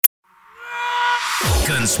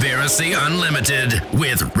Conspiracy Unlimited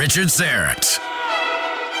with Richard Serrett.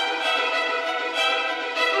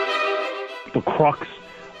 The crux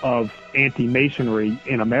of anti-Masonry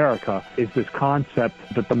in America is this concept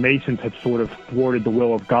that the Masons have sort of thwarted the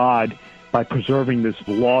will of God by preserving this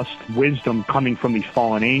lost wisdom coming from these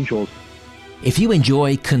fallen angels. If you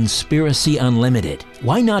enjoy Conspiracy Unlimited,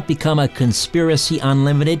 why not become a Conspiracy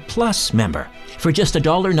Unlimited Plus member? For just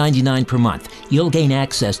 $1.99 per month, you'll gain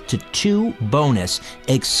access to 2 bonus,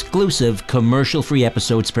 exclusive, commercial-free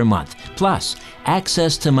episodes per month, plus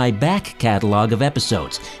access to my back catalog of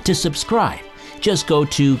episodes. To subscribe, just go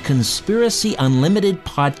to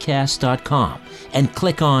conspiracyunlimitedpodcast.com and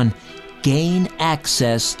click on Gain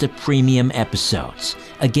Access to Premium Episodes.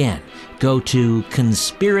 Again, go to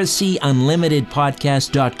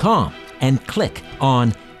conspiracyunlimitedpodcast.com and click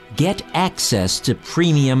on Get Access to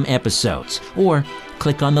Premium Episodes, or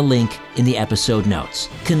click on the link in the episode notes.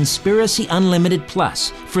 Conspiracy Unlimited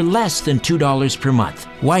Plus for less than $2 per month.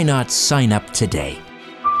 Why not sign up today?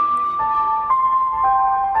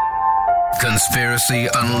 Conspiracy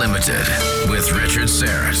Unlimited with Richard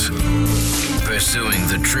Serrett. Pursuing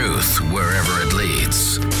the truth wherever it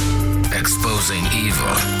leads. Exposing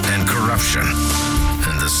evil and corruption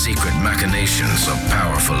and the secret machinations of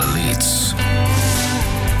powerful elites.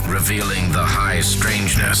 Revealing the high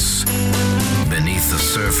strangeness beneath the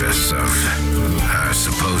surface of our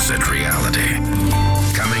supposed reality.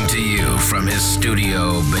 Coming to you from his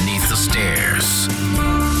studio beneath the stairs,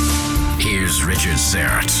 here's Richard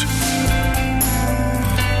Serrett.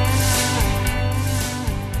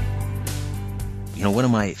 You know, one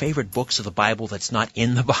of my favorite books of the Bible that's not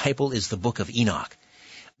in the Bible is the book of Enoch.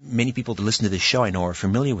 Many people that listen to this show, I know, are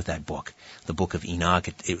familiar with that book, the book of Enoch.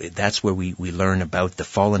 That's where we learn about the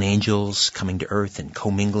fallen angels coming to earth and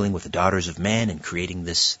commingling with the daughters of men and creating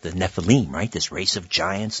the Nephilim, right? This race of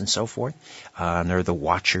giants and so forth. And there are the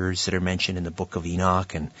watchers that are mentioned in the book of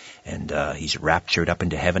Enoch, and he's raptured up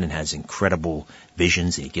into heaven and has incredible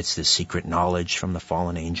visions. And he gets this secret knowledge from the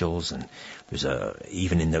fallen angels. And there's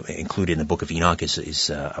included in the book of Enoch is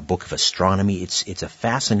a book of astronomy. It's a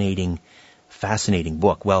fascinating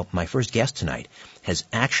book. Well, my first guest tonight has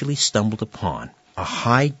actually stumbled upon a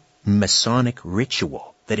high Masonic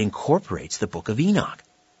ritual that incorporates the book of Enoch.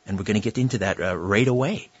 And we're going to get into that right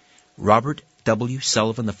away. Robert W.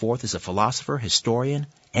 Sullivan IV is a philosopher, historian,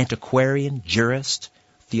 antiquarian, jurist,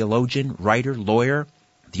 theologian, writer, lawyer,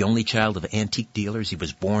 the only child of antique dealers. He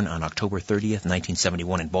was born on October 30th,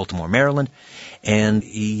 1971 in Baltimore, Maryland. And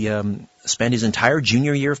he spent his entire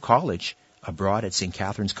junior year of college abroad at St.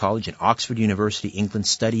 Catherine's College in Oxford University, England,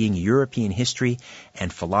 studying European history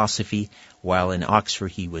and philosophy. While in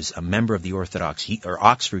Oxford, he was a member of the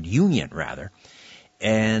Oxford Union, rather.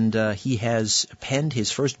 And he has penned his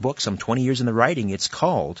first book, some 20 years in the writing. It's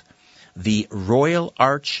called The Royal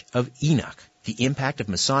Arch of Enoch, The Impact of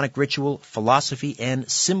Masonic Ritual, Philosophy, and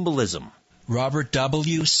Symbolism. Robert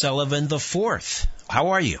W. Sullivan IV, how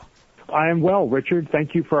are you? I am well, Richard.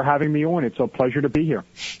 Thank you for having me on. It's a pleasure to be here.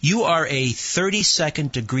 You are a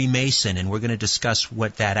 32nd degree Mason, and we're going to discuss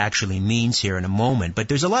what that actually means here in a moment. But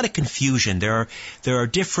there's a lot of confusion. There are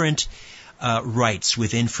different rites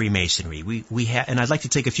within Freemasonry. And I'd like to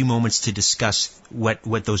take a few moments to discuss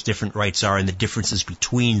what those different rites are and the differences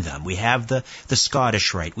between them. We have the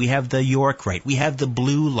Scottish rite. We have the York rite. We have the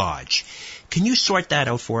Blue Lodge. Can you sort that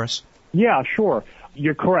out for us? Yeah, sure.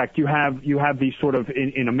 You're correct. You have these sort of,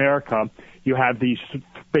 in America, you have these,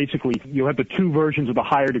 basically, you have the 2 versions of the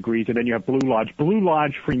higher degrees, and then you have Blue Lodge. Blue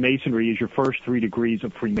Lodge Freemasonry is your first 3 degrees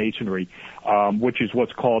of Freemasonry, which is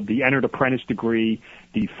what's called the Entered Apprentice degree,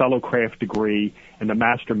 the Fellowcraft degree, and the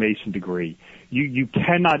Master Mason degree. You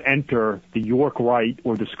cannot enter the York Rite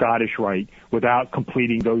or the Scottish Rite without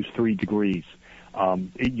completing those 3 degrees.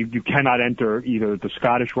 You cannot enter either the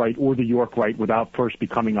Scottish Rite or the York Rite without first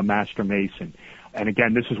becoming a Master Mason. And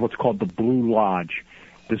again, this is what's called the Blue Lodge.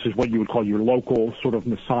 This is what you would call your local sort of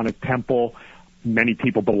Masonic temple. Many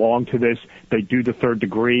people belong to this. They do the 3rd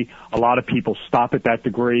degree. A lot of people stop at that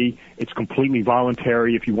degree. It's completely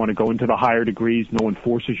voluntary. If you want to go into the higher degrees, no one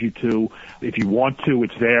forces you to. If you want to,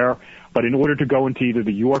 it's there. But in order to go into either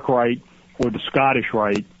the York Rite or the Scottish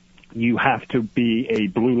Rite, you have to be a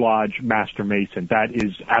Blue Lodge Master Mason. That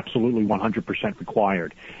is absolutely 100%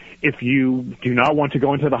 required. If you do not want to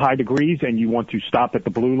go into the high degrees and you want to stop at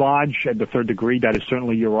the Blue Lodge at the 3rd degree, that is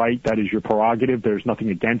certainly your right. That is your prerogative. There's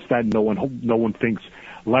nothing against that. No one thinks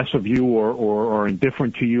less of you or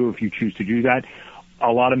indifferent to you if you choose to do that.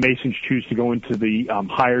 A lot of Masons choose to go into the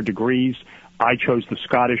higher degrees. I chose the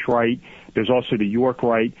Scottish Rite. There's also the York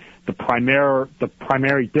Rite. The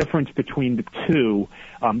primary difference between the two,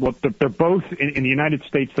 they're both in the United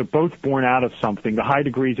States. They're both born out of something. The high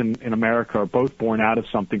degrees in America are both born out of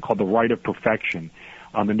something called the Rite of Perfection,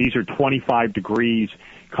 and these are 25 degrees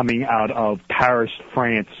coming out of Paris,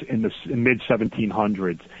 France, in the mid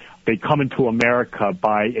 1700s. They come into America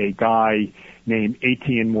by a guy named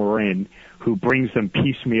Etienne Morin, who brings them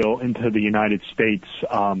piecemeal into the United States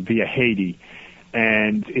via Haiti.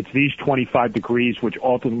 And it's these 25 degrees which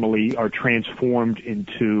ultimately are transformed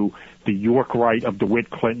into the York Rite of DeWitt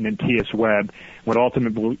Clinton and T.S. Webb, what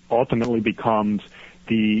ultimately becomes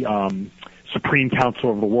the Supreme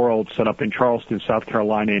Council of the World, set up in Charleston, South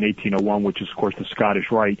Carolina in 1801, which is, of course, the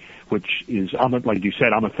Scottish Rite, which is, like you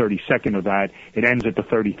said, I'm a 32nd of that. It ends at the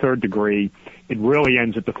 33rd degree. It really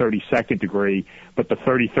ends at the 32nd degree, but the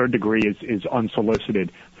 33rd degree is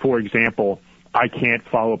unsolicited. For example, I can't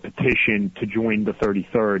file a petition to join the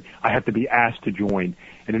 33rd. I have to be asked to join.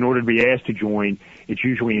 And in order to be asked to join, it's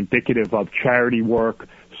usually indicative of charity work,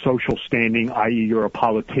 social standing, i.e. you're a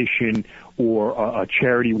politician or a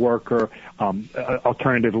charity worker.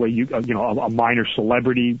 Alternatively, a minor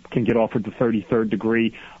celebrity can get offered the 33rd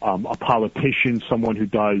degree. A politician, someone who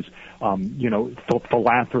does,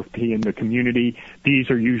 philanthropy in the community. These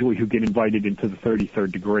are usually who get invited into the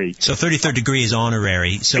 33rd degree. So 33rd degree is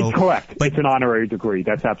honorary. So it's correct. It's an honorary degree.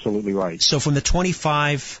 That's absolutely right. So from the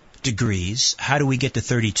 25 degrees, how do we get to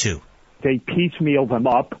 32? They piecemeal them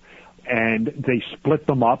up, and they split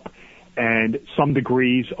them up, and some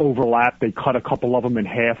degrees overlap. They cut a couple of them in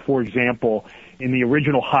half. For example, in the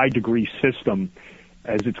original high degree system,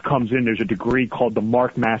 as it comes in, there's a degree called the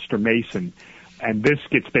Mark Master Mason, and this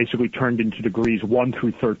gets basically turned into degrees 1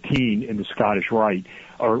 through 13 in the Scottish Rite,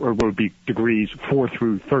 or would be degrees 4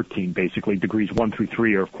 through 13, basically. Degrees 1 through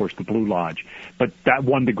 3 are, of course, the Blue Lodge. But that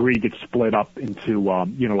one degree gets split up into,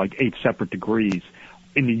 like 8 separate degrees.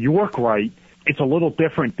 In the York Rite, it's a little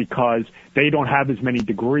different because they don't have as many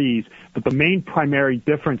degrees, but the main primary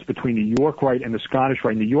difference between the York Rite and the Scottish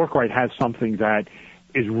Rite, and the York Rite has something that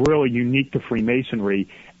is really unique to Freemasonry,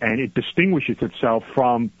 and it distinguishes itself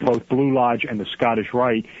from both Blue Lodge and the Scottish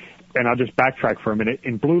Rite. And I'll just backtrack for a minute.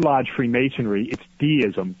 In Blue Lodge Freemasonry, it's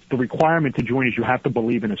deism. The requirement to join is you have to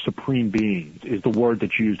believe in a supreme being, is the word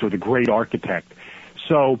that's used, or the great architect.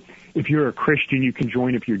 So if you're a Christian, you can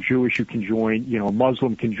join. If you're Jewish, you can join. A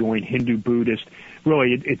Muslim can join. Hindu, Buddhist.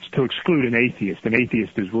 Really, it's to exclude an atheist. An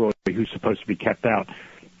atheist is really who's supposed to be kept out.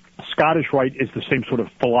 Scottish Rite is the same sort of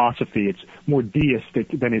philosophy. It's more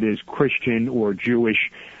deistic than it is Christian or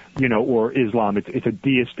Jewish, or Islam. It's a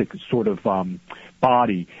deistic sort of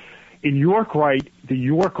body. In York Rite, the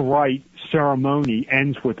York Rite ceremony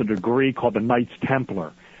ends with a degree called the Knights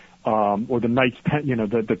Templar. Or the Knights,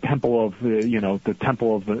 the temple of the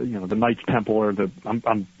temple of the Knights Templar.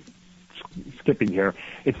 I'm skipping here.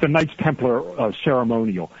 It's the Knights Templar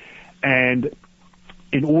ceremonial, and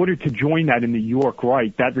in order to join that in the York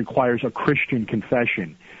Rite, that requires a Christian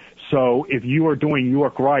confession. So if you are doing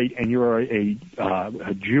York Rite and you're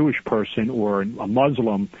a Jewish person or a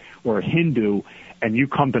Muslim or a Hindu, and you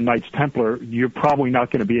come to Knights Templar, you're probably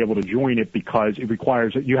not going to be able to join it because it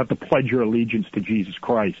requires that you have to pledge your allegiance to Jesus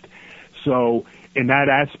Christ. So in that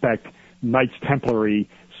aspect, Knights Templary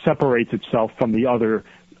separates itself from the other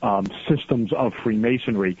systems of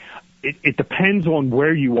Freemasonry. It depends on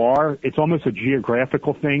where you are. It's almost a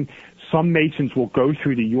geographical thing. Some Masons will go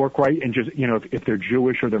through the York Rite and just, if they're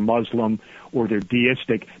Jewish or they're Muslim or they're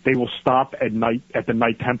deistic, they will stop at the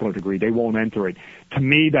Knight Templar degree. They won't enter it. To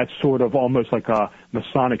me, that's sort of almost like a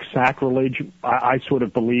Masonic sacrilege. I sort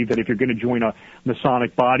of believe that if you're going to join a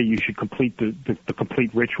Masonic body, you should complete the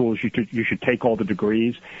complete rituals. You should take all the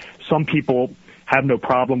degrees. Some people have no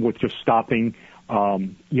problem with just stopping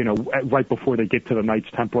right before they get to the Knights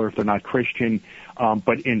Templar if they're not Christian.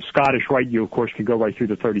 But in Scottish Rite, you, of course, can go right through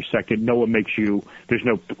the 32nd. No one makes you, there's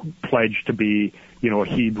no pledge to be, a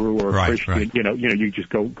Hebrew or a Christian. Right. You just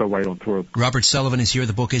go right on through. Robert Sullivan is here.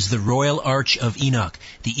 The book is The Royal Arch of Enoch,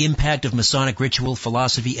 The Impact of Masonic Ritual,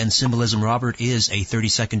 Philosophy, and Symbolism. Robert is a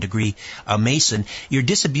 32nd degree Mason. You're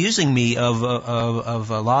disabusing me of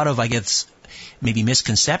a lot of, I guess, maybe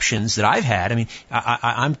misconceptions that I've had. I mean,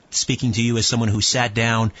 I'm speaking to you as someone who sat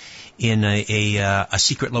down in a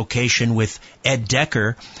secret location with Ed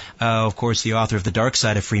Decker, of course, the author of The Dark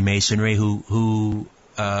Side of Freemasonry, who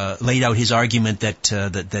laid out his argument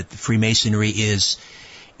that Freemasonry is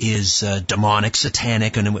demonic,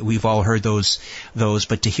 satanic, and we've all heard those.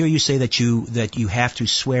 But to hear you say that you have to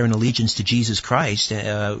swear an allegiance to Jesus Christ,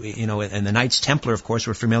 and the Knights Templar, of course,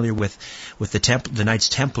 we're familiar with the Knights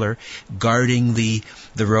Templar guarding the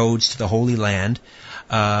roads to the Holy Land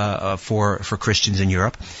for Christians in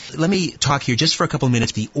Europe. Let me talk here just for a couple of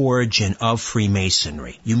minutes the origin of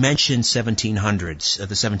Freemasonry. You mentioned the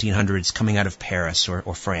 1700s coming out of Paris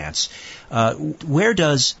or France. Where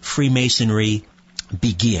does Freemasonry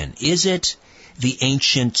begin? Is it the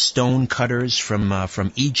ancient stone cutters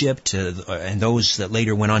from Egypt and those that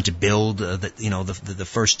later went on to build the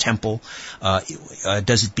first temple?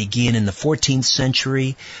 Does it begin in the 14th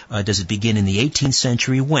century? Does it begin in the 18th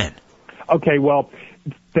century? When? Okay, well,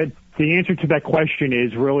 the answer to that question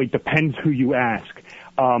is really depends who you ask.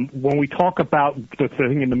 When we talk about the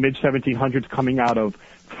thing in the mid-1700s coming out of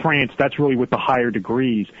France, that's really with the higher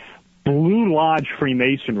degrees. Blue Lodge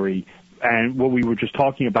Freemasonry, and what we were just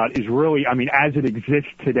talking about, is really, as it exists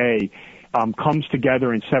today, comes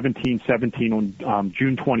together in 1717 on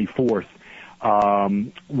June 24th,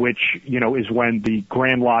 which, is when the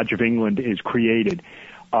Grand Lodge of England is created.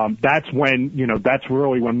 That's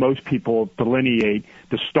really when most people delineate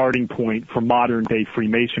the starting point for modern day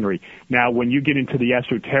Freemasonry. Now, when you get into the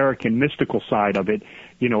esoteric and mystical side of it,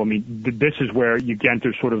 this is where you get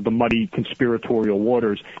into sort of the muddy conspiratorial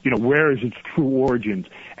waters. Where is its true origins?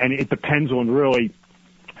 And it depends on really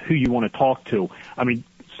who you want to talk to.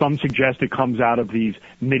 Some suggest it comes out of these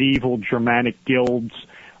medieval Germanic guilds,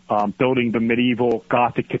 building the medieval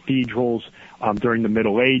Gothic cathedrals during the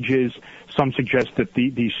Middle Ages. Some suggest that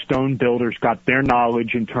these stone builders got their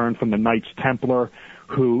knowledge in turn from the Knights Templar,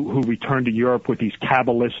 who returned to Europe with these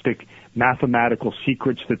Kabbalistic mathematical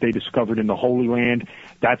secrets that they discovered in the Holy Land.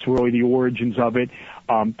 That's really the origins of it.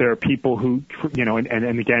 There are people who,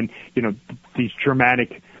 and again, these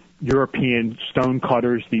Germanic European stone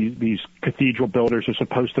cutters, these cathedral builders are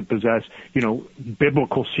supposed to possess,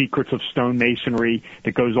 biblical secrets of stone masonry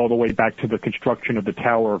that goes all the way back to the construction of the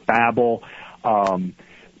Tower of Babel.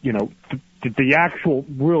 The actual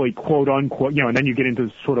really quote unquote, and then you get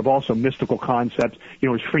into sort of also mystical concepts,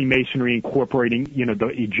 is Freemasonry incorporating, the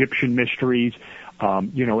Egyptian mysteries,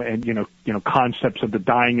 and concepts of the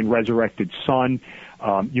dying and resurrected sun.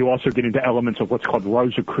 You also get into elements of what's called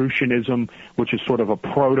Rosicrucianism, which is sort of a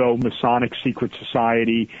proto-Masonic secret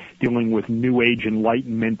society dealing with New Age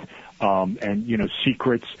enlightenment, and,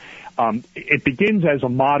 secrets. It begins as a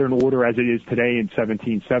modern order as it is today in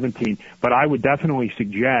 1717, but I would definitely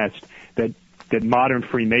suggest that modern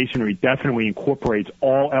Freemasonry definitely incorporates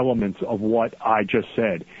all elements of what I just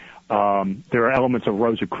said. There are elements of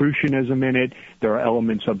Rosicrucianism in it. There are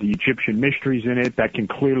elements of the Egyptian mysteries in it that can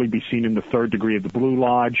clearly be seen in the third degree of the Blue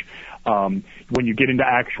Lodge. When you get into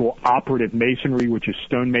actual operative masonry, which is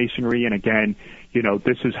stone masonry, and again,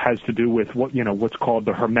 this has to do with what's called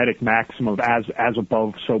the Hermetic maxim of as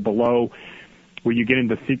above, so below, where you get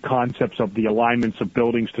into the concepts of the alignments of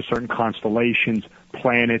buildings to certain constellations,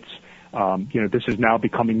 planets. This is now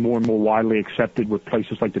becoming more and more widely accepted with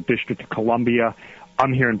places like the District of Columbia.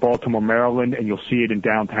 I'm here in Baltimore, Maryland, and you'll see it in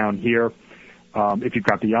downtown here, if you've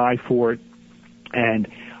got the eye for it. And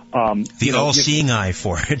the all-seeing eye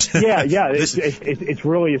for it. Yeah. It's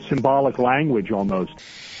really a symbolic language almost.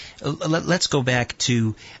 Let's go back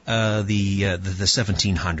to the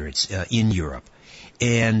 1700s in Europe,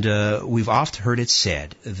 and we've often heard it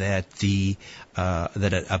said that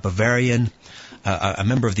a Bavarian, a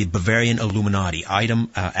member of the Bavarian Illuminati, Adam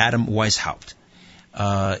Weishaupt,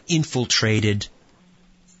 infiltrated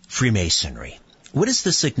Freemasonry. What is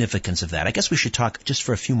the significance of that? I guess we should talk just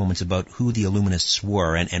for a few moments about who the Illuminists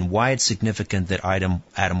were and why it's significant that Adam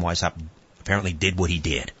Weishaupt apparently did what he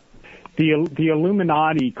did. The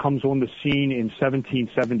Illuminati comes on the scene in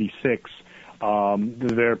 1776.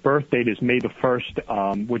 Their birth date is May the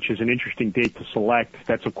 1st, which is an interesting date to select.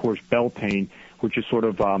 That's, of course, Beltane, which is sort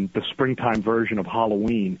of the springtime version of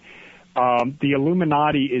Halloween. The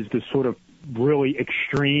Illuminati is this sort of really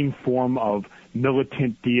extreme form of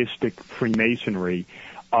militant deistic Freemasonry.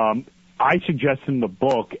 I suggest in the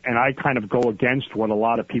book, and I kind of go against what a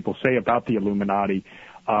lot of people say about the Illuminati,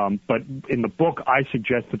 but in the book I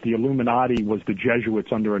suggest that the Illuminati was the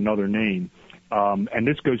Jesuits under another name. And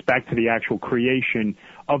this goes back to the actual creation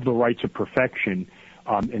of the Rites of Perfection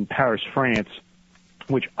in Paris, France,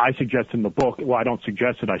 which I suggest in the book, well, I don't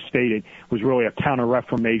suggest it, I state it, was really a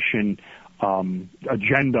counter-Reformation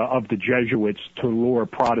agenda of the Jesuits to lure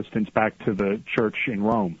Protestants back to the church in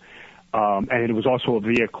Rome. And it was also a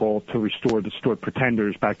vehicle to restore the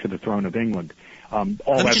pretenders back to the throne of England.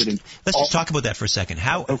 Let's just talk about that for a second.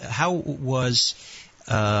 How was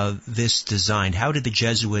this designed? How did the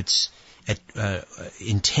Jesuits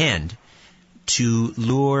intend to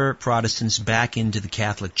lure Protestants back into the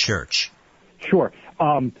Catholic Church? Sure.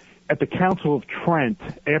 At the Council of Trent,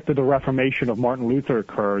 after the Reformation of Martin Luther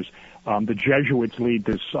occurs, the Jesuits lead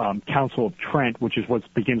this Council of Trent, which is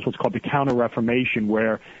begins what's called the Counter-Reformation,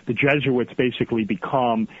 where the Jesuits basically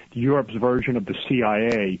become Europe's version of the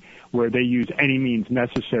CIA, where they use any means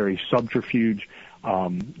necessary, subterfuge,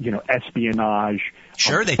 espionage.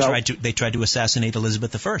 Sure, they tried to assassinate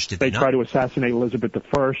Elizabeth I. Did they not? They tried to assassinate Elizabeth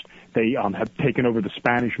I. They have taken over the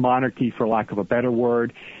Spanish monarchy, for lack of a better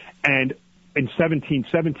word, and in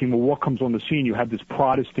 1717, what comes on the scene? You have this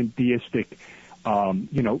Protestant deistic,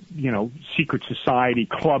 secret society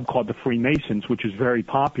club called the Freemasons, which is very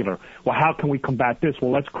popular. Well, how can we combat this?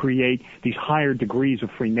 Well, let's create these higher degrees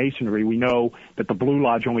of Freemasonry. We know that the Blue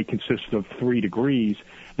Lodge only consists of 3 degrees.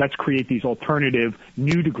 Let's create these alternative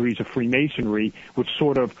new degrees of Freemasonry, which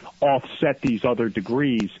sort of offset these other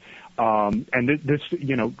degrees. And this,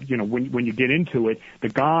 when you get into it, the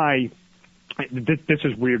guy. This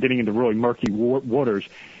is where you're getting into really murky waters.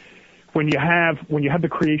 When you have the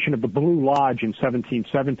creation of the Blue Lodge in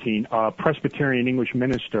 1717, a Presbyterian English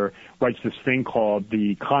minister writes this thing called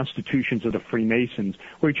the Constitutions of the Freemasons,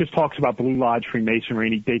 where he just talks about Blue Lodge Freemasonry,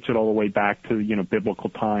 and he dates it all the way back to biblical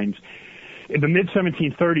times. In the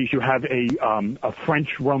mid-1730s, you have a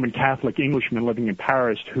French Roman Catholic Englishman living in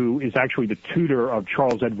Paris who is actually the tutor of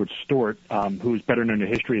Charles Edward Stuart, who is better known in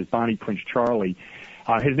history as Bonnie Prince Charlie.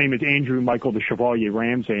 His name is Andrew Michael de Chevalier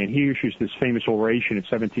Ramsay, and he issues this famous oration in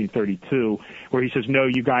 1732 where he says, no,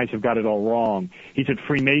 you guys have got it all wrong. He said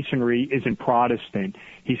Freemasonry isn't Protestant.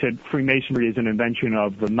 He said Freemasonry is an invention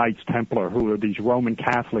of the Knights Templar, who are these Roman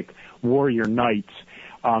Catholic warrior knights.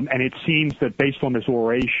 And it seems that based on this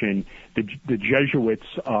oration, the Jesuits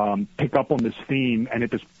pick up on this theme, and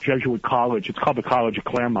at this Jesuit college, it's called the College of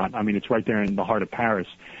Claremont, it's right there in the heart of Paris,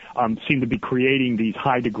 seem to be creating these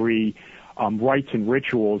high-degree rites and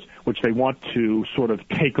rituals which they want to sort of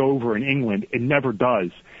take over in England. It never does.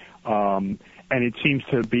 And it seems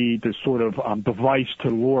to be the sort of device to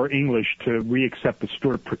lure English to re-accept the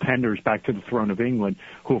Stuart pretenders back to the throne of England,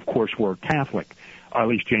 who, of course, were Catholic. At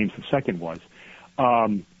least James II was.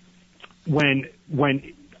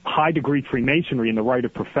 When high-degree Freemasonry and the Rite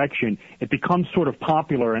of Perfection, it becomes sort of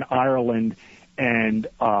popular in Ireland and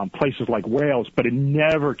places like Wales, but it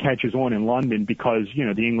never catches on in London because,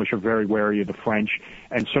 the English are very wary of the French,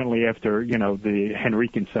 and certainly after, the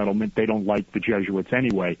Henrican settlement, they don't like the Jesuits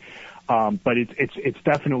anyway. But it's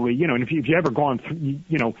definitely, and if you've ever gone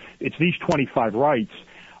through, it's these 25 rites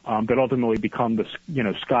that ultimately become the,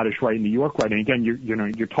 Scottish Rite and New York Rite. And again,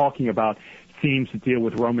 you're talking about themes that deal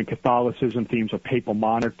with Roman Catholicism, themes of papal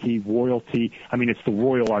monarchy, royalty. It's the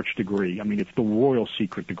royal arch degree. It's the royal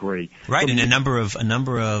secret degree. Right, and a number of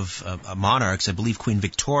monarchs, I believe Queen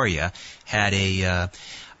Victoria had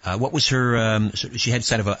what was her? She had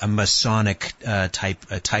sort of a Masonic type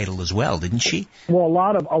title as well, didn't she? Well,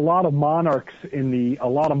 a lot of monarchs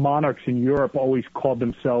in Europe always called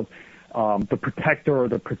themselves the protector or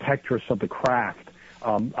the protectress of the craft.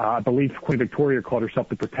 I believe Queen Victoria called herself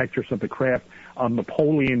the protectress of the craft.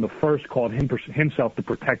 Napoleon I called himself the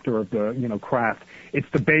protector of the craft. It's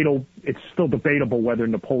still debatable whether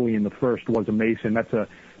Napoleon I was a Mason. That's a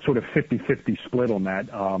sort of 50-50 split on that.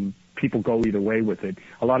 People go either way with it.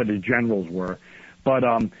 A lot of his generals were, but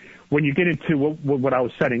when you get into what I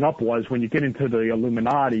was setting up was when you get into the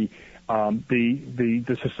Illuminati.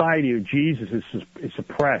 The Society of Jesus is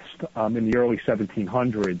suppressed in the early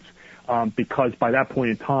 1700s. Because by that point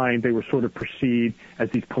in time, they were sort of perceived as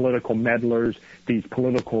these political meddlers, these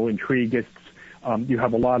political intriguists. You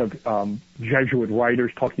have a lot of Jesuit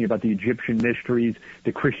writers talking about the Egyptian mysteries.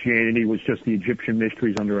 The Christianity was just the Egyptian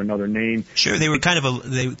mysteries under another name. Sure, they were kind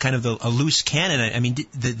of a loose cannon.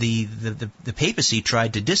 The papacy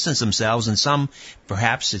tried to distance themselves, and some,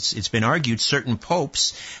 perhaps it's been argued, certain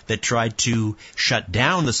popes that tried to shut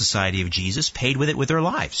down the Society of Jesus paid with it with their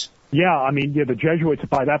lives. Yeah, the Jesuits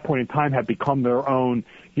by that point in time had become their own,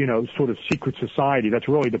 sort of secret society. That's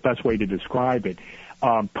really the best way to describe it.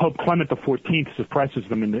 Pope Clement XIV suppresses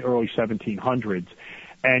them in the early 1700s.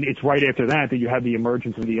 And it's right after that you have the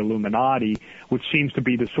emergence of the Illuminati, which seems to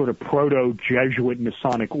be the sort of proto-Jesuit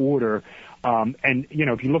Masonic order. And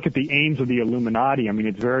if you look at the aims of the Illuminati,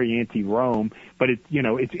 it's very anti-Rome, but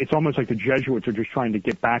it's almost like the Jesuits are just trying to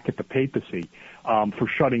get back at the papacy, for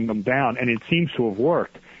shutting them down. And it seems to have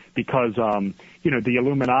worked. Because, the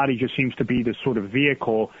Illuminati just seems to be this sort of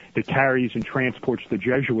vehicle that carries and transports the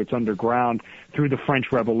Jesuits underground through the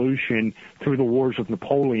French Revolution, through the wars of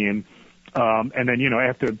Napoleon, and then,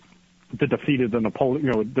 after the defeat of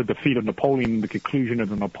Napoleon, the conclusion of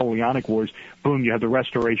the Napoleonic Wars, boom, you have the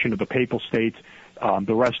restoration of the Papal States,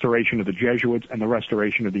 the restoration of the Jesuits, and the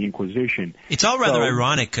restoration of the Inquisition. It's all rather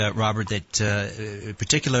ironic, Robert, that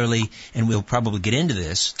particularly, and we'll probably get into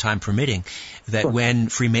this, time permitting, that when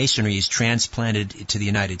Freemasonry is transplanted to the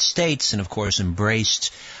United States and, of course,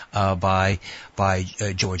 embraced by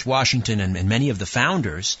George Washington and many of the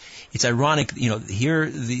founders, it's ironic. Here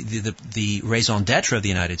the raison d'être of the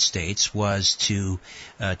United States was to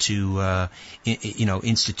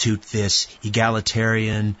institute this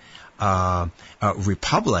egalitarian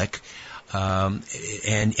republic,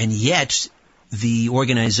 and yet the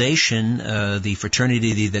organization, the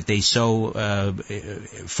fraternity that they so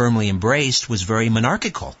firmly embraced, was very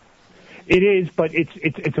monarchical. It is, but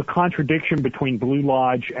it's a contradiction between Blue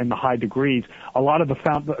Lodge and the high degrees. A lot of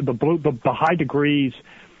the high degrees,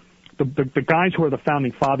 the guys who are the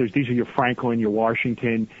founding fathers, these are your Franklin, your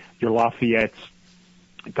Washington, your Lafayette's,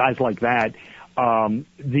 guys like that.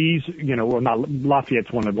 These, well, not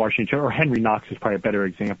Lafayette's one of Washington, or Henry Knox is probably a better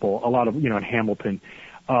example. A lot of, in Hamilton.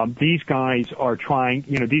 These guys are trying,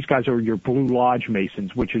 these guys are your Blue Lodge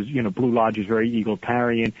Masons, which is, Blue Lodge is very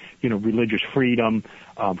egalitarian, religious freedom,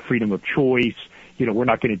 freedom of choice. We're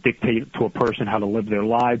not going to dictate to a person how to live their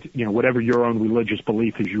lives. Whatever your own religious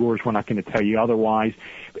belief is yours, we're not going to tell you otherwise.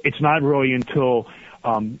 It's not really until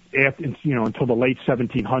until the late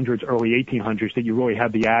 1700s, early 1800s that you really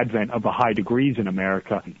have the advent of the high degrees in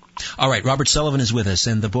America. All right, Robert Sullivan is with us,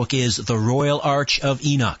 and the book is The Royal Arch of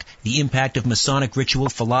Enoch, The Impact of Masonic Ritual,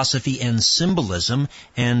 Philosophy, and Symbolism.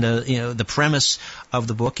 And, the premise of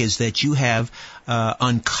the book is that you have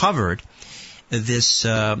uncovered this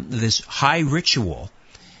high ritual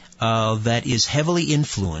that is heavily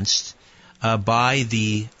influenced by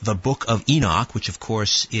the Book of Enoch, which of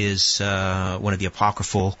course is one of the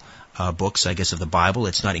apocryphal books, I guess, of the Bible.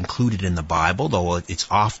 It's not included in the Bible, though it's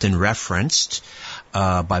often referenced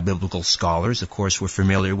by biblical scholars. Of course, we're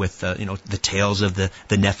familiar with the tales of the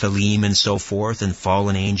Nephilim and so forth, and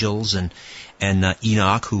fallen angels, and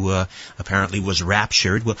Enoch, who apparently was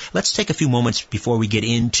raptured. Well, let's take a few moments before we get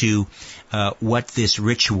into what this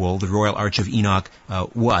ritual, the Royal Arch of Enoch,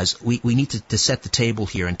 was. We need to set the table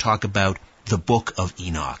here and talk about the Book of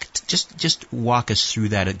Enoch. Just walk us through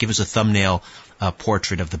that. Give us a thumbnail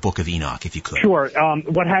portrait of the Book of Enoch, if you could. Sure.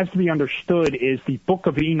 What has to be understood is the Book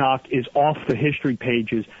of Enoch is off the history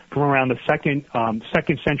pages from around the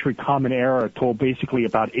second century Common Era till basically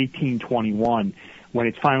about 1821, when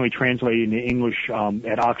it's finally translated into English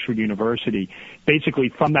at Oxford University. Basically,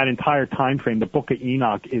 from that entire time frame, the Book of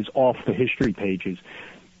Enoch is off the history pages.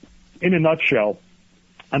 In a nutshell,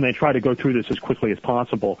 I'm going to try to go through this as quickly as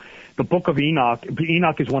possible. The Book of Enoch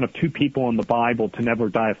is one of two people in the Bible to never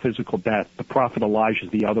die a physical death. The prophet Elijah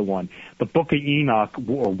is the other one. The Book of Enoch,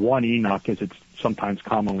 or one Enoch as it's sometimes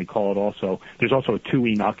commonly called also. There's also a 2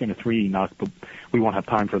 Enoch and a 3 Enoch, but we won't have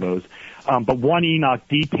time for those. But one Enoch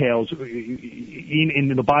details,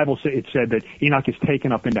 in the Bible it said that Enoch is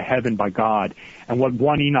taken up into heaven by God. And what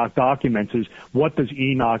one Enoch documents is, what does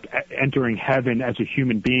Enoch entering heaven as a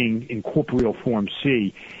human being in corporeal form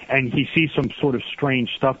see? And he sees some sort of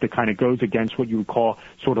strange stuff that kind of goes against what you would call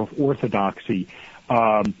sort of orthodoxy.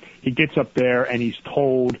 He gets up there and he's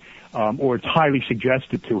told, or it's highly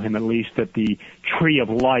suggested to him at least, that the tree of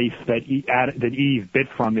life that Eve bit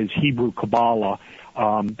from is Hebrew Kabbalah.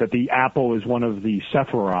 That the apple is one of the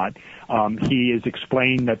Sephirot. He is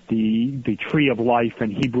explained that the tree of life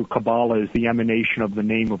in Hebrew Kabbalah is the emanation of the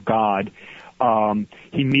name of God.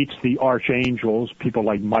 He meets the archangels, people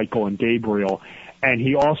like Michael and Gabriel, and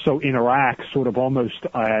he also interacts sort of almost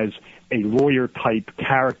as a lawyer-type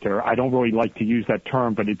character. I don't really like to use that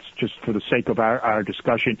term, but it's just for the sake of our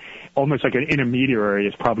discussion. Almost like an intermediary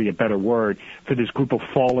is probably a better word for this group of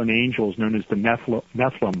fallen angels known as the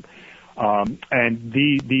Nephilim. And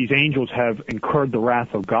these angels have incurred the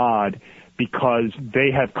wrath of God because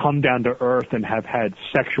they have come down to earth and have had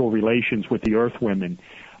sexual relations with the earth women.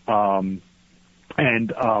 And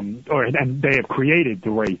they have created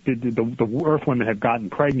the race. The earth women have gotten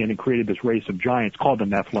pregnant and created this race of giants called the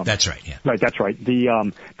Nephilim. That's right, yeah. Right, that's right.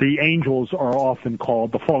 The angels are often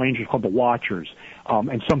called, the fallen angels are called the Watchers.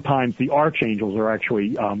 And sometimes the archangels are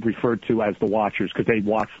actually referred to as the Watchers because they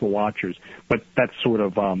watch the Watchers. But that's sort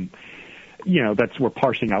of, we're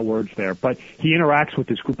parsing out words there. But he interacts with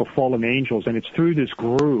this group of fallen angels, and it's through this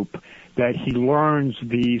group that he learns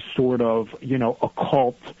these sort of,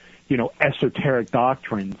 occult, esoteric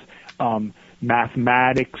doctrines,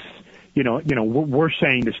 mathematics. We're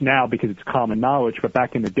saying this now because it's common knowledge, but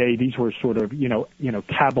back in the day, these were sort of,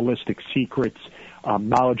 Kabbalistic secrets,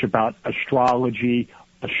 knowledge about astrology,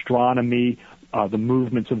 astronomy, the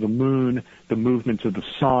movements of the moon, the movements of the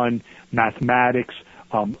sun, mathematics,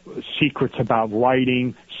 secrets about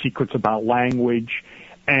writing, secrets about language.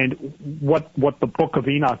 And what the Book of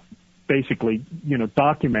Enoch basically,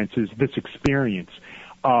 documents is this experience.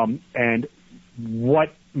 And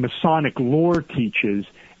what Masonic lore teaches,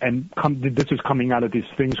 and this is coming out of these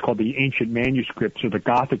things called the ancient manuscripts or the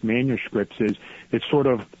Gothic manuscripts, is it's sort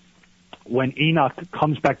of when Enoch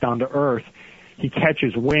comes back down to earth, he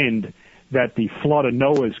catches wind that the flood of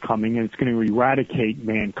Noah is coming, and it's going to eradicate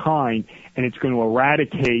mankind, and it's going to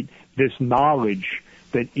eradicate this knowledge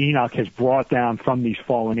that Enoch has brought down from these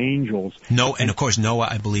fallen angels. No, and of course Noah,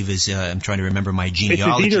 I believe, is, I'm trying to remember my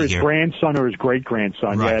genealogy it's either his here. grandson or his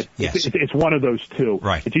great-grandson. Right, yeah, yes. It's one of those two.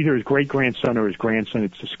 Right. It's either his great-grandson or his grandson.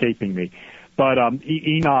 It's escaping me. But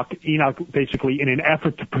Enoch basically, in an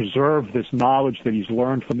effort to preserve this knowledge that he's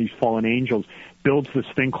learned from these fallen angels, builds this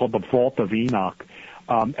thing called the Vault of Enoch.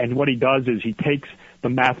 And what he does is he takes the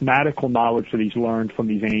mathematical knowledge that he's learned from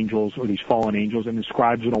these angels or these fallen angels and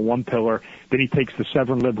inscribes it on one pillar. Then he takes the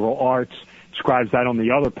 7 liberal arts, inscribes that on the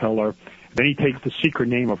other pillar. Then he takes the secret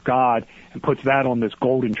name of God and puts that on this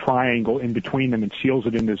golden triangle in between them and seals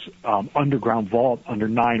it in this underground vault under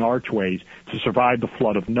 9 archways to survive the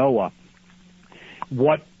flood of Noah.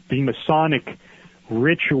 What the Masonic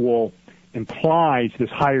ritual implies, this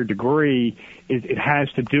higher degree, is it has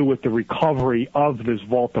to do with the recovery of this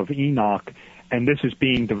Vault of Enoch, and this is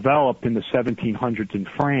being developed in the 1700s in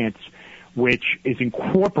France, which is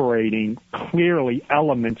incorporating clearly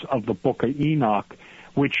elements of the Book of Enoch,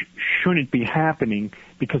 which shouldn't be happening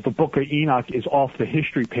because the Book of Enoch is off the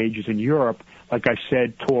history pages in Europe, like I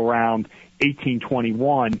said, till around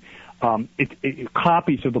 1821.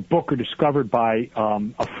 Copies of the book are discovered by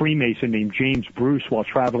a Freemason named James Bruce while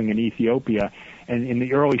traveling in Ethiopia, and in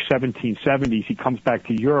the early 1770s he comes back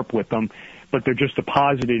to Europe with them, but they're just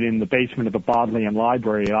deposited in the basement of the Bodleian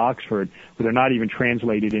Library at Oxford, where they're not even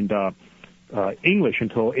translated into English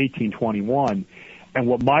until 1821. And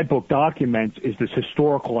what my book documents is this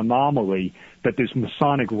historical anomaly that this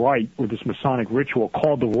Masonic rite or this Masonic ritual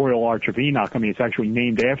called the Royal Arch of Enoch, I mean, it's actually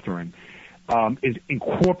named after him, is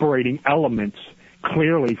incorporating elements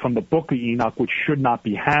clearly from the Book of Enoch, which should not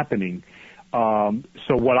be happening. So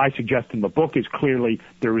what I suggest in the book is clearly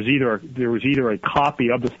there was either a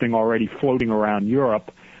copy of this thing already floating around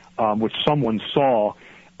Europe, which someone saw,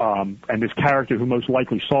 and this character who most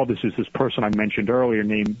likely saw this is this person I mentioned earlier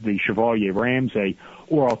named the Chevalier Ramsay,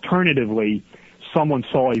 or alternatively, someone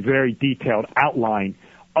saw a very detailed outline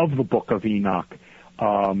of the Book of Enoch,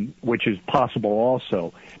 which is possible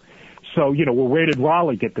also. So, where did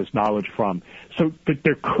Raleigh get this knowledge from? So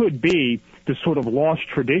there could be this sort of lost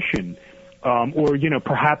tradition, or,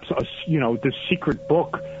 perhaps, this secret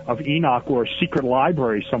book of Enoch or a secret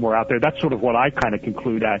library somewhere out there. That's sort of what I kind of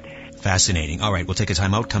conclude at. Fascinating. All right, we'll take a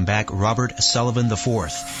time out, come back. Robert Sullivan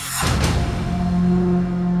IV.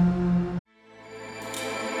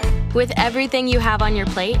 With everything you have on your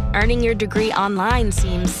plate, earning your degree online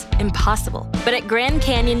seems impossible. But at Grand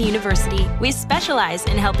Canyon University, we specialize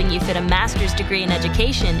in helping you fit a master's degree in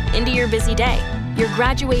education into your busy day. Your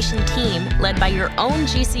graduation team, led by your own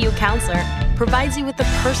GCU counselor, provides you with the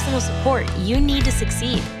personal support you need to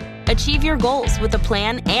succeed. Achieve your goals with a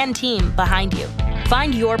plan and team behind you.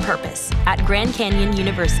 Find your purpose at Grand Canyon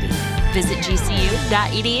University. Visit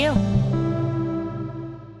gcu.edu.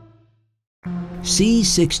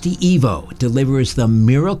 C60 EVO delivers the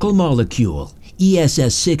miracle molecule,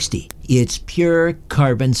 ESS60. It's pure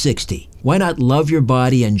carbon 60. Why not love your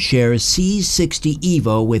body and share C60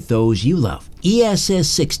 EVO with those you love?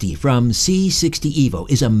 ESS60 from C60 EVO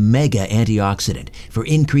is a mega antioxidant for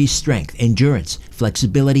increased strength, endurance,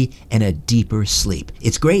 flexibility, and a deeper sleep.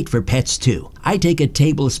 It's great for pets too. I take a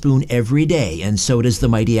tablespoon every day, and so does the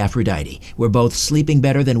mighty Aphrodite. We're both sleeping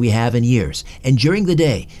better than we have in years, and during the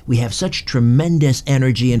day, we have such tremendous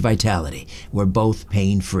energy and vitality. We're both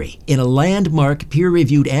pain-free. In a landmark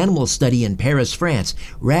peer-reviewed animal study in Paris, France,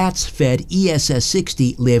 rats fed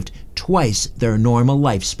ESS60 lived twice their normal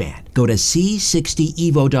lifespan. Go to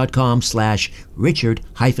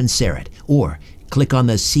c60evo.com/Richard-Serrett or click on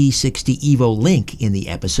the C60 EVO link in the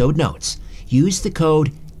episode notes. Use the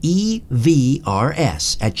code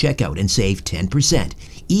EVRS at checkout and save 10%.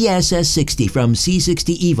 ESS60 from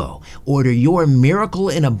C60 EVO. Order your miracle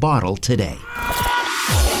in a bottle today.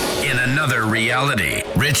 In another reality,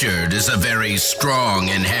 Richard is a very strong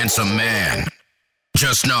and handsome man.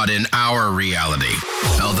 Just not in our reality.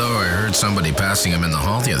 Although I heard somebody passing him in the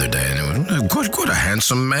hall the other day, and it was, what a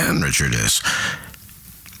handsome man Richard is.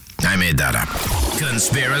 I made that up.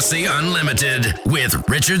 Conspiracy Unlimited with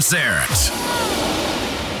Richard Serrett.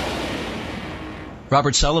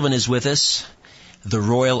 Robert Sullivan is with us. The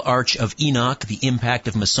Royal Arch of Enoch, The Impact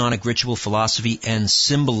of Masonic Ritual, Philosophy, and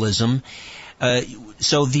Symbolism.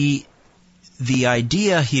 So the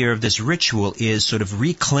idea here of this ritual is sort of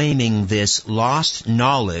reclaiming this lost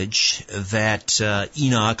knowledge that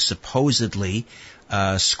Enoch supposedly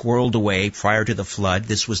squirreled away prior to the flood.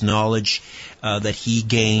 This was knowledge that he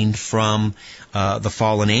gained from the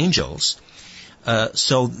fallen angels.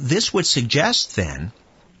 So this would suggest then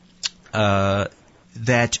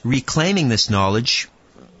that reclaiming this knowledge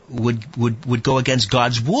would go against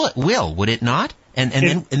God's will, would it not? And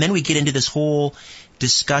then we get into this whole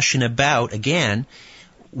discussion about, again,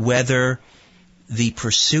 whether the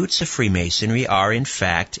pursuits of Freemasonry are in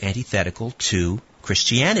fact antithetical to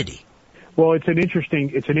Christianity. Well, it's an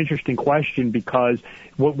interesting question, because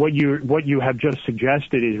what you have just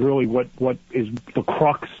suggested is really what is the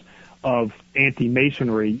crux of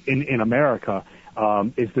anti-Masonry in America,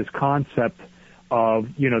 is this concept of,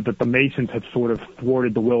 that the Masons have sort of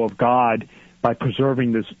thwarted the will of God by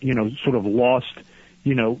preserving this, sort of lost,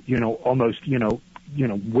 almost,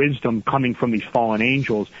 wisdom coming from these fallen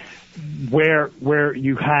angels, where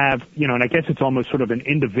you have, and I guess it's almost sort of an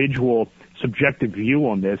individual subjective view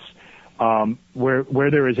on this,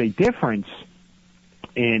 where there is a difference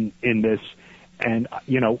in this, and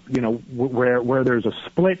where there's a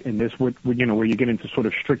split in this, where you get into sort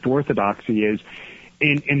of strict orthodoxy, is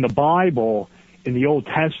in the Bible, in the Old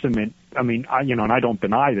Testament. I mean, and I don't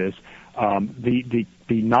deny this. The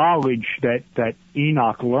knowledge that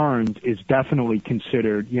Enoch learned is definitely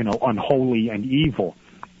considered, unholy and evil.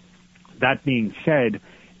 That being said,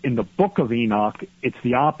 in the Book of Enoch, it's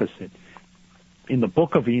the opposite. In the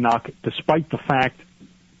Book of Enoch, despite the fact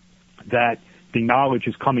that the knowledge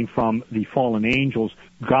is coming from the fallen angels,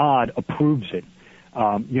 God approves it.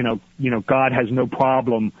 God has no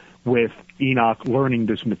problem with Enoch learning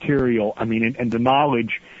this material. I mean, and the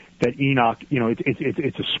knowledge that Enoch,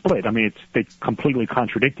 it's a split. I mean, they completely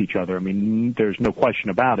contradict each other. I mean, there's no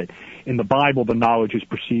question about it. In the Bible, the knowledge is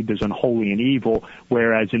perceived as unholy and evil,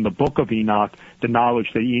 whereas in the Book of Enoch, the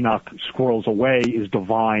knowledge that Enoch squirrels away is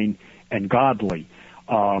divine and godly.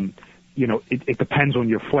 It depends on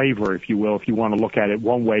your flavor, if you will. If you want to look at it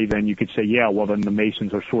one way, then you could say, yeah, well, then the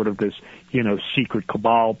Masons are sort of this, secret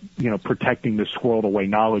cabal, protecting this squirreled away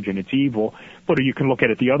knowledge, and it's evil. But you can look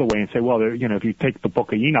at it the other way and say, well, if you take the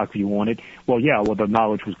Book of Enoch view on it, well, yeah, well, the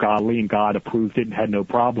knowledge was godly and God approved it and had no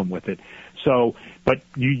problem with it. So, but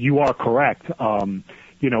you are correct. And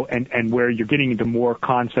where you're getting into more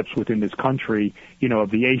concepts within this country,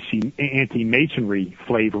 of the anti-Masonry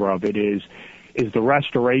flavor of it is the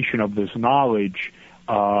restoration of this knowledge,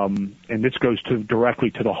 and this goes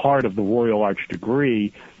directly to the heart of the Royal Arch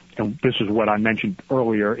degree, and this is what I mentioned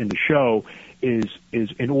earlier in the show, is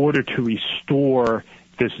in order to restore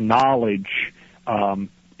this knowledge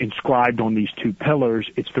inscribed on these two pillars,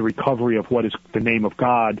 it's the recovery of what is the name of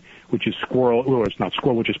God, which is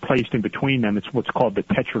which is placed in between them. It's what's called the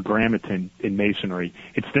tetragrammaton in Masonry.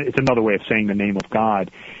 It's another way of saying the name of God.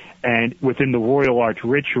 And within the Royal Arch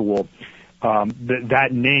ritual, that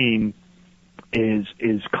name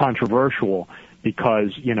is controversial,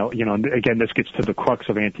 because again, this gets to the crux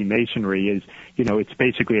of anti-Masonry, is it's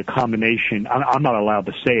basically a combination. I'm not allowed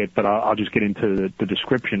to say it, but I'll just get into the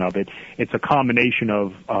description of it. It's a combination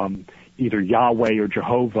of either Yahweh or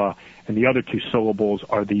Jehovah, and the other two syllables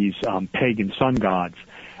are these pagan sun gods.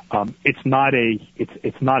 It's not a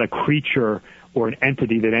creature or an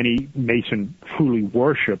entity that any Mason truly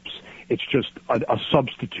worships. It's just a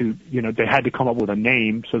substitute. They had to come up with a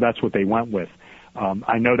name, so that's what they went with.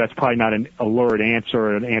 I know that's probably not an alluring answer,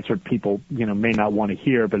 or an answer people may not want to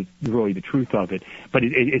hear, but it's really the truth of it. But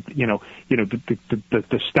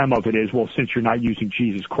the stem of it is, well, since you're not using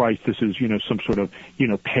Jesus Christ, this is some sort of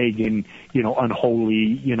pagan,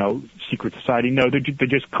 unholy, secret society. No, they're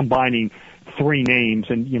just combining three names,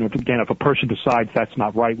 and again, if a person decides that's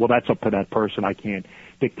not right, well, that's up to that person. I can't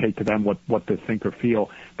dictate to them what to think or feel.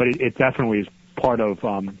 But it definitely is part of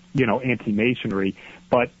anti-Masonry.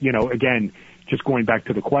 But again, just going back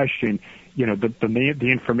to the question, the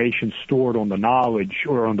information stored on the knowledge,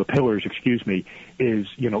 or on the pillars, is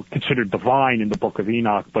considered divine in the Book of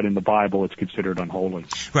Enoch, but in the Bible it's considered unholy.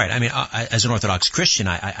 Right. I mean, as an Orthodox Christian,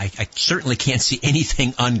 I certainly can't see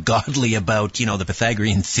anything ungodly about the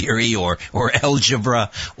Pythagorean theory or algebra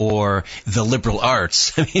or the liberal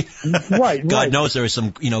arts. I mean, right. God knows there are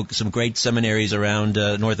some great seminaries around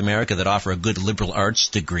North America that offer a good liberal arts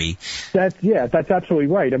degree. That's absolutely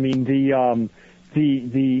right. I mean,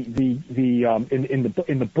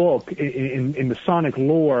 in the book, in Masonic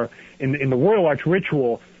lore, in the Royal Arch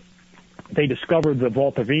ritual, they discovered the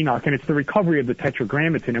Vault of Enoch, and it's the recovery of the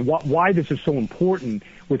Tetragrammaton. And why this is so important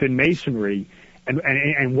within Masonry,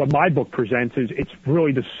 And what my book presents is it's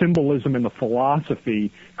really the symbolism and the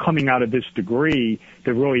philosophy coming out of this degree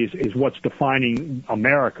that really is what's defining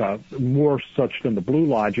America, more such than the Blue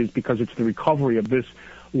Lodges, because it's the recovery of this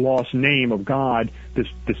lost name of God, this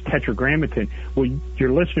tetragrammaton. Well,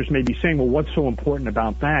 your listeners may be saying, well, what's so important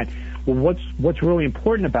about that? Well, what's really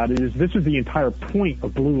important about it is this is the entire point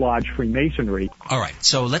of Blue Lodge Freemasonry. All right,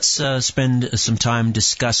 so let's spend some time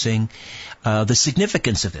discussing the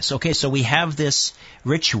significance of this. Okay, so we have this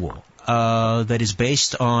ritual that is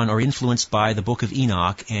based on or influenced by the Book of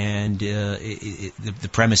Enoch, and the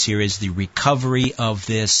premise here is the recovery of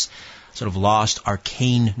this sort of lost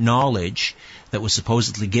arcane knowledge that was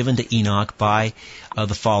supposedly given to Enoch by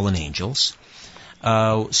the fallen angels.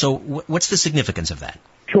 So what's the significance of that?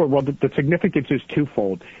 Sure. Well, the significance is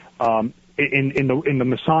twofold. In the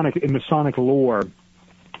Masonic lore,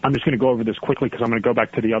 I'm just going to go over this quickly because I'm going to go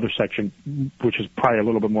back to the other section, which is probably a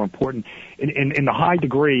little bit more important. In the high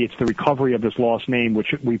degree, it's the recovery of this lost name,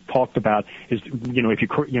 which we've talked about. Is if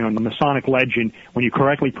in the Masonic legend, when you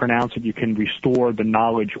correctly pronounce it, you can restore the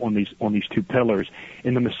knowledge on these two pillars.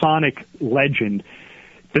 In the Masonic legend,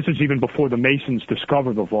 this is even before the Masons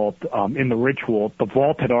discovered the vault. In the ritual, the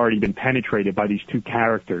vault had already been penetrated by these two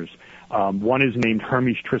characters. One is named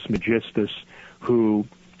Hermes Trismegistus, who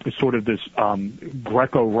is sort of this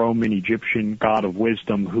Greco-Roman Egyptian god of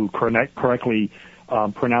wisdom who correctly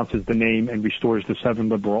pronounces the name and restores the seven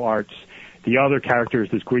liberal arts. The other character is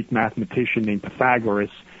this Greek mathematician named Pythagoras,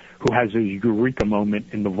 who has a eureka moment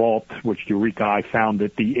in the vault, which eureka, I found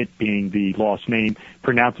that the it being the lost name,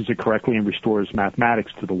 pronounces it correctly and restores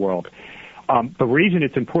mathematics to the world. The reason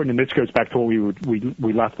it's important, and this goes back to what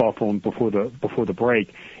we left off on before the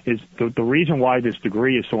break, is the reason why this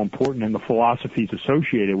degree is so important and the philosophies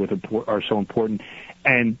associated with it are so important,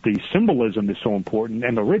 and the symbolism is so important,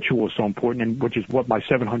 and the ritual is so important, and which is what my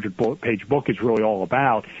 700-page book is really all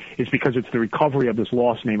about, is because it's the recovery of this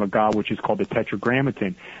lost name of God, which is called the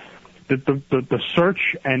Tetragrammaton. The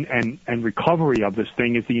search and recovery of this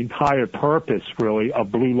thing is the entire purpose, really,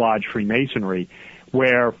 of Blue Lodge Freemasonry,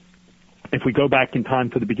 where if we go back in time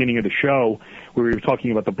to the beginning of the show, where we were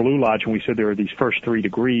talking about the Blue Lodge, and we said there are these first 3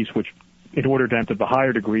 degrees, which in order to enter the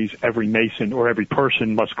higher degrees, every Mason or every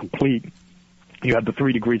person must complete. You have the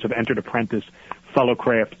 3 degrees of entered apprentice,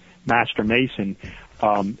 fellowcraft, master Mason.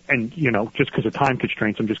 And, just because of time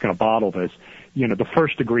constraints, I'm just going to bottle this. The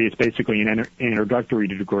first degree is basically an introductory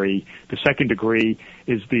degree. The second degree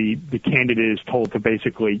is the candidate is told to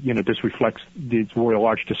basically, this reflects the Royal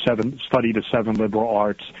Arch to study the 7 liberal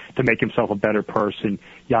arts to make himself a better person,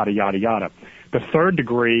 yada, yada, yada. The third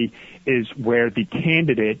degree is where the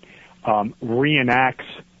candidate reenacts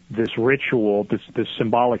this ritual, this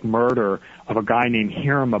symbolic murder of a guy named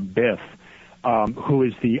Hiram Abiff, who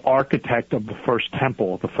is the architect of the first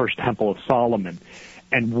temple of Solomon.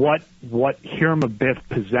 And what Hiram Abiff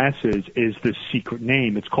possesses is this secret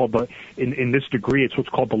name. It's called in this degree, it's what's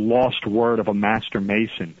called the lost word of a master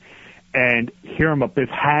Mason. And Hiram Abiff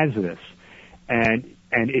has this. And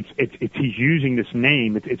it's he's using this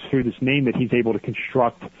name. It's through this name that he's able to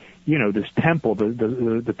construct, this temple,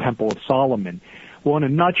 the Temple of Solomon. Well, in a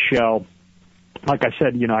nutshell, like I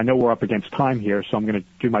said, I know we're up against time here, so I'm going to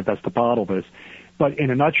do my best to bottle this. But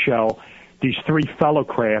in a nutshell, these 3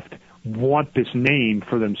 fellowcraft want this name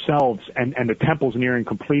for themselves, and the temple's nearing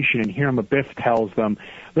completion, and Hiram Abiff tells them,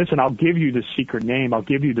 listen, I'll give you this secret name, I'll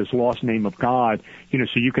give you this lost name of God, so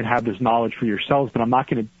you can have this knowledge for yourselves, but I'm not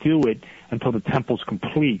going to do it until the temple's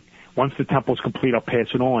complete. Once the temple's complete, I'll pass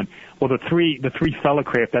it on. Well, the three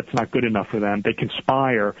fellowcraft, that's not good enough for them. They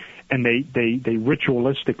conspire, and they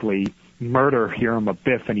ritualistically murder Hiram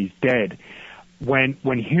Abiff, and he's dead. When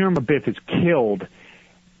Hiram Abiff is killed,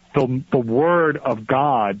 the word of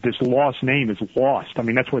God, this lost name, is lost. I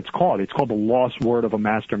mean, that's what it's called. It's called the lost word of a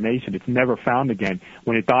master Mason. It's never found again.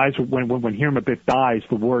 When it dies, when Hiram Abiff dies,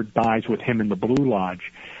 the word dies with him in the Blue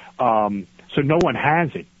Lodge. So no one has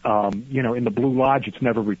it. In the Blue Lodge, it's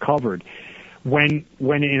never recovered. When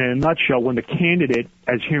in a nutshell, when the candidate,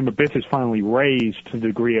 as Hiram Abiff is finally raised to the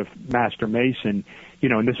degree of master Mason,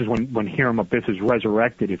 and this is when Hiram Abiff is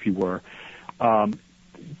resurrected, if you were,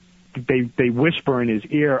 they whisper in his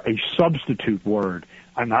ear a substitute word.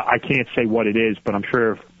 I can't say what it is, but I'm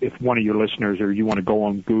sure if one of your listeners or you want to go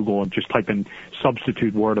on Google and just type in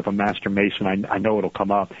substitute word of a master Mason, I know it'll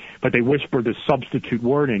come up. But they whisper this substitute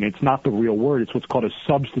word in. It's not the real word. It's what's called a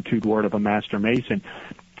substitute word of a master Mason.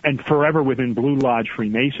 And forever within Blue Lodge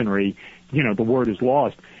Freemasonry, the word is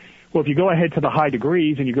lost. Well, if you go ahead to the high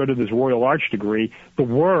degrees and you go to this Royal Arch degree, the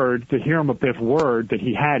word, the Hiram Abiff word that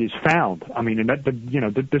he had is found. I mean, and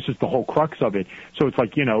this is the whole crux of it. So it's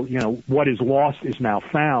like, what is lost is now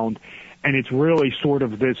found. And it's really sort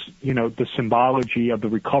of this, the symbology of the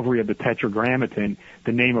recovery of the Tetragrammaton,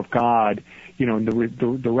 the name of God, and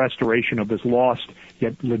the restoration of this lost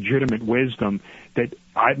yet legitimate wisdom that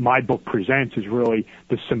my book presents is really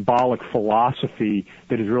the symbolic philosophy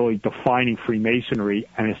that is really defining Freemasonry,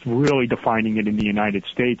 and it's really defining it in the United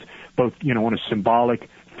States, both, on a symbolic,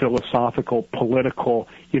 philosophical, political,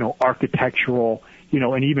 architectural,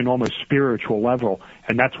 and even almost spiritual level.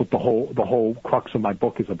 And that's what the whole crux of my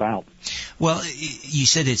book is about. Well, you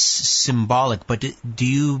said it's symbolic, but do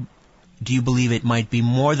you believe it might be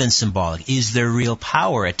more than symbolic? Is there real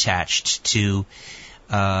power attached to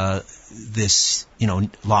this,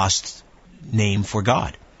 lost name for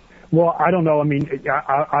God? Well, I don't know. I mean,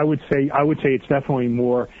 I would say it's definitely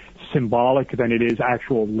more symbolic than it is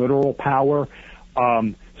actual literal power.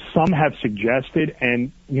 Some have suggested,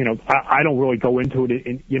 and I don't really go into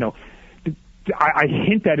it. I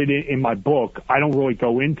hint at it in my book. I don't really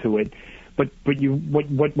go into it, but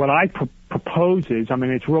what I propose is, I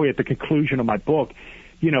mean, it's really at the conclusion of my book.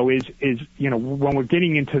 Is when we're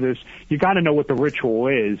getting into this, you got to know what the ritual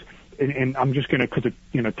is. And I'm just going to, because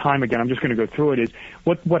time again, I'm just going to go through it. Is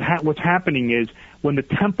what's happening is when the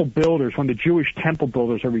Jewish temple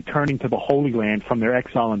builders are returning to the Holy Land from their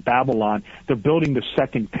exile in Babylon, they're building the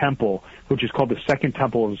second temple, which is called the Second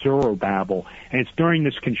Temple of Zerubbabel. And it's during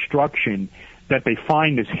this construction that they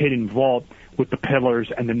find this hidden vault with the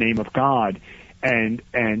pillars and the name of God. And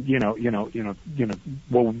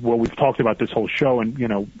well, we've talked about this whole show, and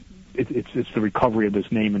it's the recovery of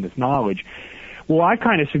this name and this knowledge. Well, I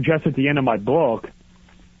kind of suggest at the end of my book,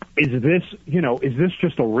 is this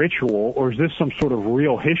just a ritual, or is this some sort of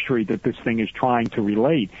real history that this thing is trying to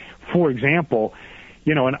relate? For example,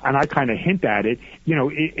 and I kind of hint at it,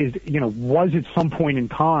 was at some point in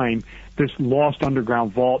time this lost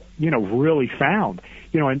underground vault, really found?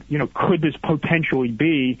 Could this potentially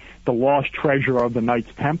be the lost treasure of the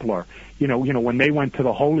Knights Templar? When they went to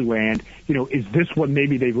the Holy Land, is this what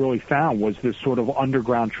maybe they really found? Was this sort of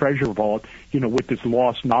underground treasure vault, with this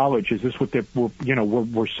lost knowledge? Is this what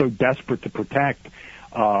we're so desperate to protect?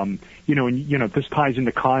 This ties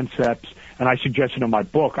into concepts, and I suggested in my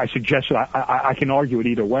book. I can argue it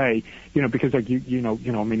either way, because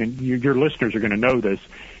your listeners are going to know this.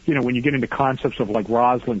 When you get into concepts of like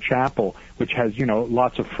Roslyn Chapel, which has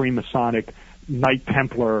lots of Freemasonic Knight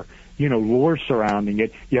Templar lore surrounding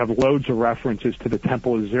it, you have loads of references to the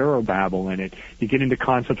Temple of Zerubbabel in it. You get into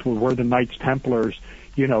concepts where we're the Knights Templars,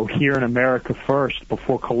 here in America first,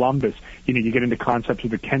 before Columbus. You get into concepts of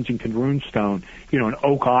the Kensington Runestone, and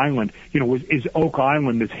Oak Island. Is Oak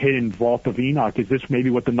Island this hidden vault of Enoch? Is this maybe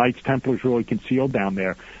what the Knights Templars really concealed down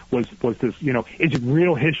there? Was this, is it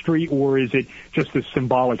real history, or is it just a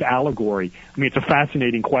symbolic allegory? I mean, it's a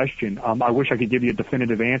fascinating question. I wish I could give you a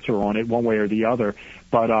definitive answer on it one way or the other.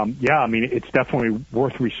 But, it's definitely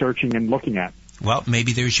worth researching and looking at. Well,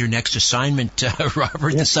 maybe there's your next assignment,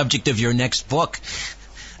 Robert, the subject of your next book.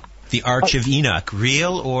 The Arch of Enoch,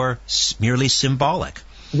 real or merely symbolic?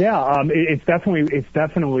 Yeah, it's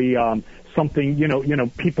definitely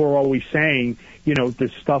something. People are always saying,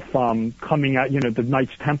 this stuff coming out. The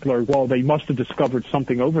Knights Templar. Well, they must have discovered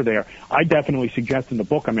something over there. I definitely suggest in the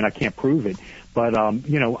book. I mean, I can't prove it, but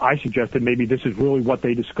I suggested maybe this is really what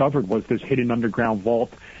they discovered, was this hidden underground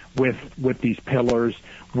vault with these pillars,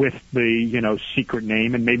 with the secret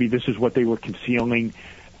name, and maybe this is what they were concealing.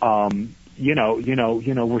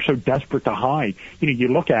 We're so desperate to hide. You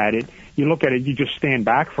look at it, you just stand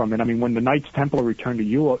back from it. I mean, when the Knights Templar returned to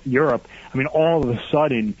Europe, I mean, all of a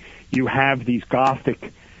sudden you have these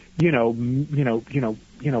Gothic,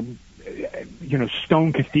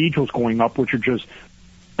 stone cathedrals going up, which are just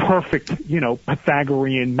perfect,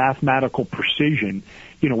 Pythagorean mathematical precision,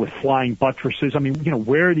 with flying buttresses. I mean,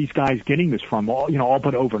 where are these guys getting this from? All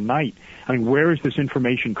but overnight. I mean, where is this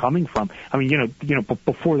information coming from? I mean, but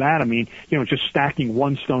before that, I mean, just stacking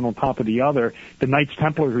one stone on top of the other. The Knights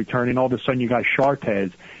Templars return, and all of a sudden you got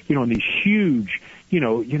Chartres, and these huge,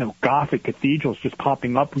 Gothic cathedrals just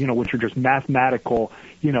popping up, which are just mathematical,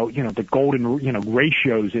 the golden,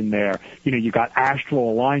 ratios in there. You got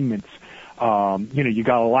astral alignments. You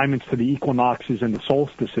got alignments to the equinoxes and the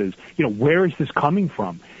solstices. Where is this coming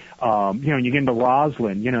from? And you get into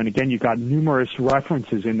Roslyn, and again, you've got numerous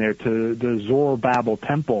references in there to the Zerubbabel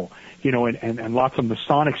temple, and lots of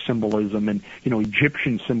Masonic symbolism and,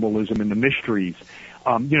 Egyptian symbolism and the mysteries.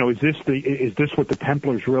 Is this what the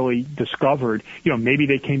Templars really discovered? Maybe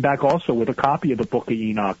they came back also with a copy of the Book of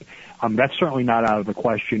Enoch. That's certainly not out of the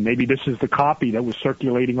question. Maybe this is the copy that was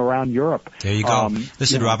circulating around Europe. There you go.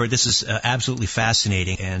 Listen, Robert, this is absolutely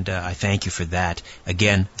fascinating, and I thank you for that.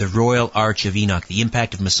 Again, The Royal Arch of Enoch, The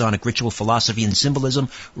Impact of Masonic Ritual, Philosophy, and Symbolism,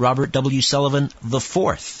 Robert W. Sullivan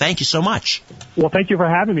IV. Thank you so much. Well, thank you for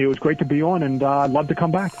having me. It was great to be on, and I'd love to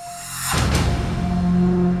come back.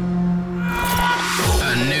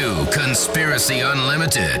 A new Conspiracy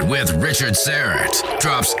Unlimited with Richard Serrett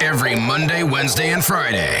drops every Monday, Wednesday, and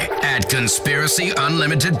Friday at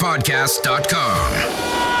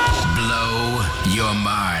conspiracyunlimitedpodcast.com. Blow your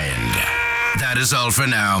mind. That is all for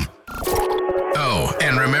now. Oh,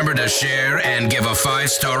 and remember to share and give a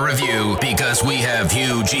 5-star review because we have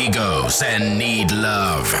huge egos and need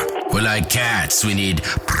love. We're like cats. We need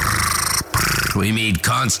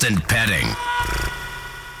constant petting.